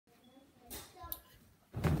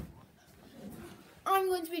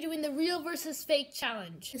going to be doing the real versus fake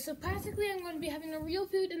challenge. So practically I'm going to be having the real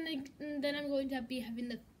food and then I'm going to be having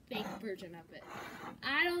the fake version of it.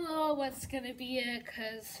 I don't know what's going to be it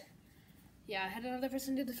because, yeah, I had another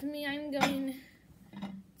person do this for me. I'm going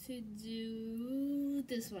to do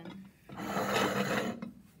this one.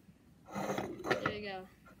 There you go.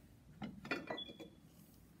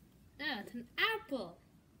 Ah, it's an apple.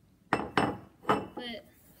 But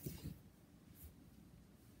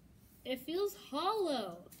it feels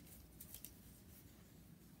hollow.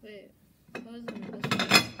 Wait, what was this one?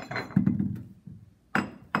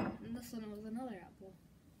 And this one was another apple.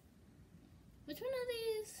 Which one of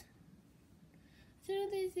these? Which one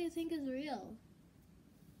of these do you think is real?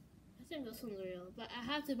 I think this one's real, but I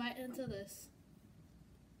have to bite into this.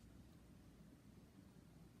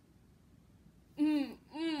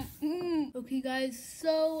 Okay, guys,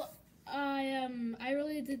 so I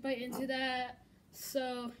really did bite into that,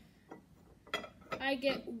 so I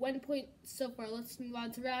get 1 point so far. Let's move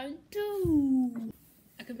on to round 2.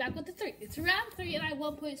 I come back with the 3. It's round 3 and I have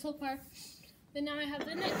 1 point so far. Then now I have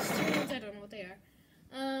the next 2 rounds. I don't know what they are.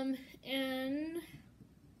 And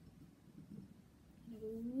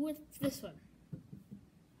with this one.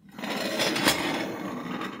 I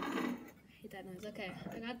hate that noise. Okay,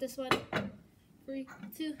 I got this one. 3,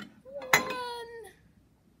 2,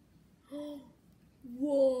 1.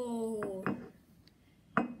 Whoa.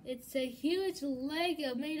 It's a huge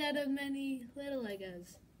Lego made out of many little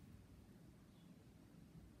Legos.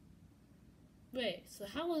 Wait, so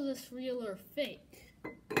how is this real or fake?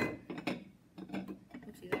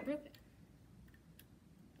 Oopsies, I broke it.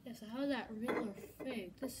 Yeah, so how is that real or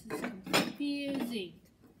fake? This is confusing.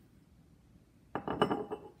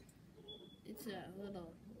 It's a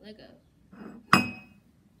little Lego.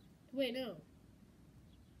 Wait, no.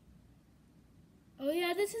 Oh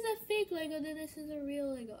yeah, this is a fake Lego, then this is a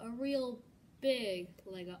real Lego. A real big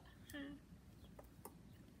Lego.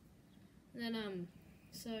 And then,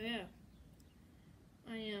 so yeah.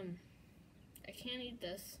 I can't eat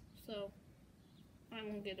this, so I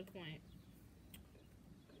won't get a point.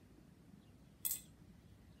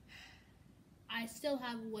 I still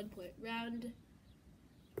have 1 point.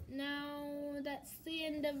 Now that's the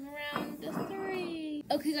end of round 3.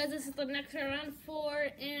 Okay guys, this is the next round 4,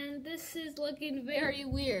 and this is looking very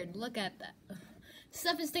weird. Look at that.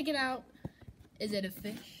 Stuff is sticking out. Is it a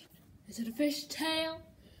fish? Is it a fish tail?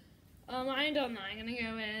 I don't know. I'm gonna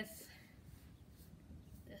go with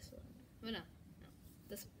this one. Oh no,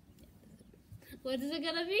 this one. Yeah, this one. What is it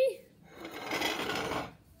gonna be?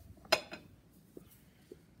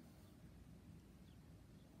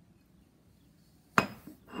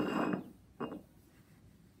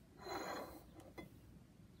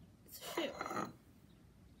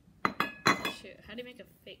 How do you make a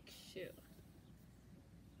fake shoe?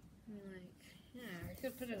 I mean, like, yeah, I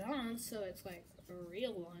could put it on so it's like a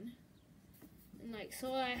real one. And like,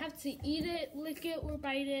 so I have to eat it, lick it, or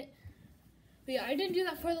bite it. But yeah, I didn't do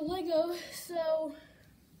that for the Lego, so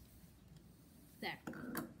there.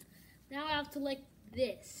 Now I have to lick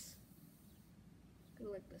this. I'm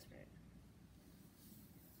gonna lick this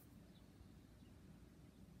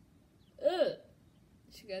right. Ugh!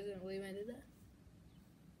 You guys didn't believe I did that?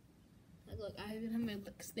 Look, I even have my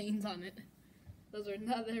lick stains on it. Those were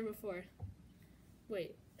not there before.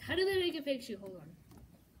 Wait, how do they make a fake shoe? Hold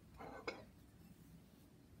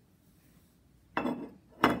on.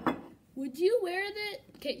 Would you wear that?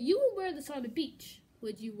 Okay, you would wear this on the beach.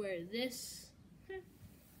 Would you wear this?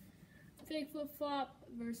 Fake flip-flop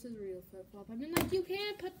versus real flip-flop. I mean, like, you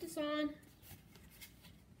can put this on,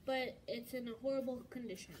 but it's in a horrible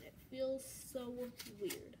condition. It feels so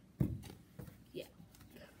weird. Yeah.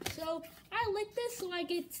 So, I like this, so I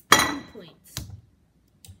get 10 points.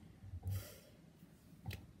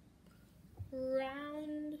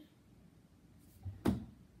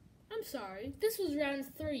 I'm sorry, this was round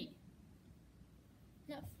 3.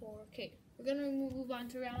 Not 4, okay. We're gonna move on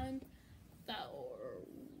to round 4.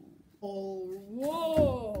 Oh,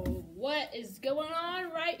 whoa! What is going on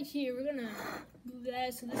right here? We're gonna move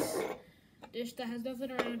that so this dish that has nothing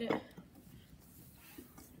around it.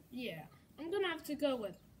 Yeah, I'm gonna have to go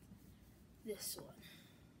with this one.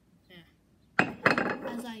 Yeah.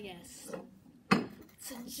 As I guess.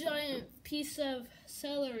 It's a giant piece of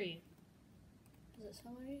celery. Is it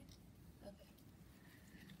celery? Okay.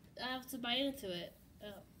 I have to bite into it. Oh.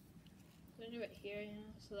 I'm gonna do it here, you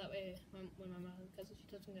know, so that way when my mom does it, she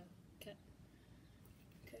doesn't go. Okay.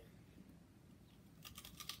 Okay.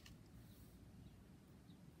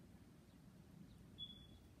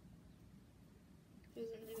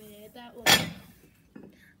 Doesn't eliminate that one.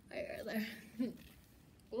 Right there.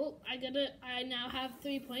 Oh, I got it. I now have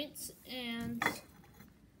 3 points, and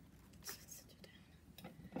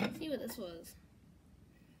see what this was.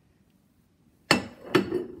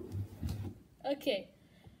 Okay,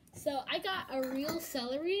 so I got a real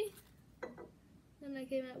celery, and I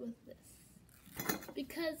came out with this.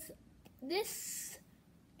 Because this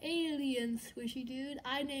alien squishy dude,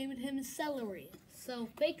 I named him Celery. So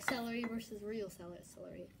fake celery versus real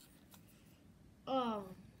celery. Oh,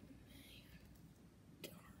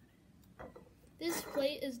 darn. This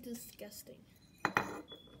plate is disgusting.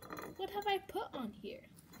 What have I put on here?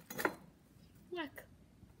 Like,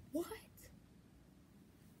 what?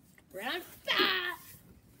 Round 5!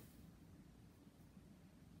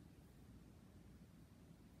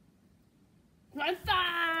 Round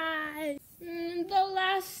 5! The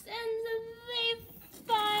last and the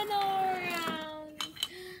final round.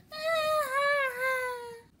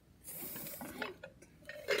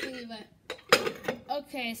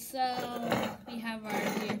 Okay, so we have our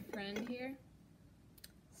dear friend here,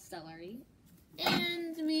 Celery,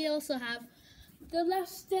 and we also have the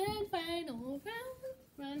last and final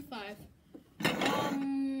round 5.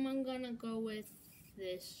 I'm gonna go with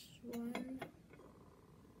this one.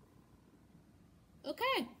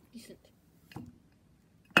 Okay, decent.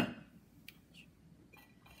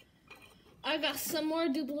 I got some more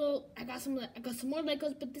Duplo. I got some more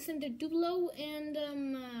Legos, but this time they're Duplo, and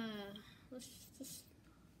let's just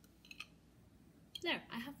there.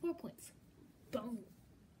 I have 4 points. Boom.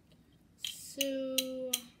 So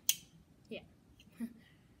yeah,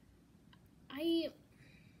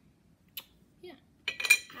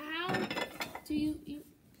 How do you?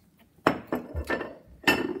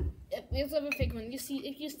 We also have a fake one. You see,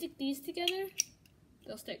 if you stick these together,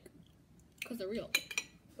 they'll stick because they're real.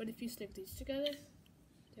 But if you stick these together,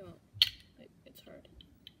 they won't. It's hard.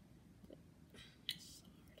 It's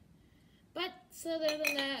hard. But so other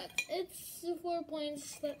than that, it's 4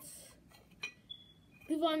 points. Let's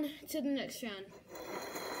move on to the next round.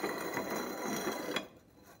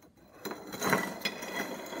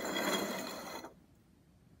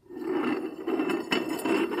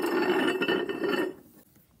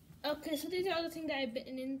 Okay, so these are all the things that I've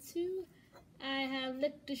bitten into. I have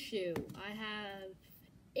licked the shoe. I have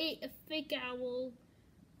ate a fake apple.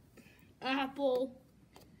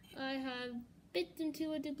 I have bit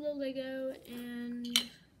into a Duplo Lego, and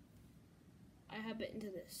I have bitten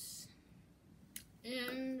into this.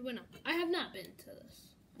 And, well, no, I have not bitten into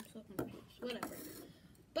this. I'm so confused. Whatever.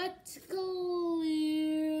 But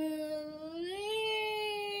clearly,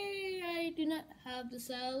 I do not have the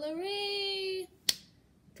celery.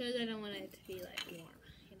 Because I don't want it to be like warm,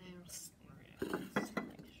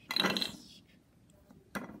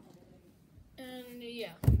 and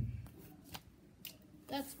yeah,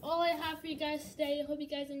 that's all I have for you guys today. I hope you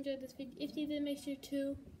guys enjoyed this video. If you did, make sure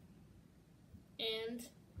to and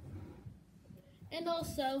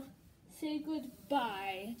also say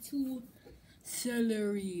goodbye to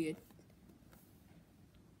Celery.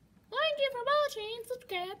 Thank you for watching.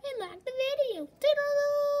 Subscribe and like the video.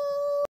 Toodaloo!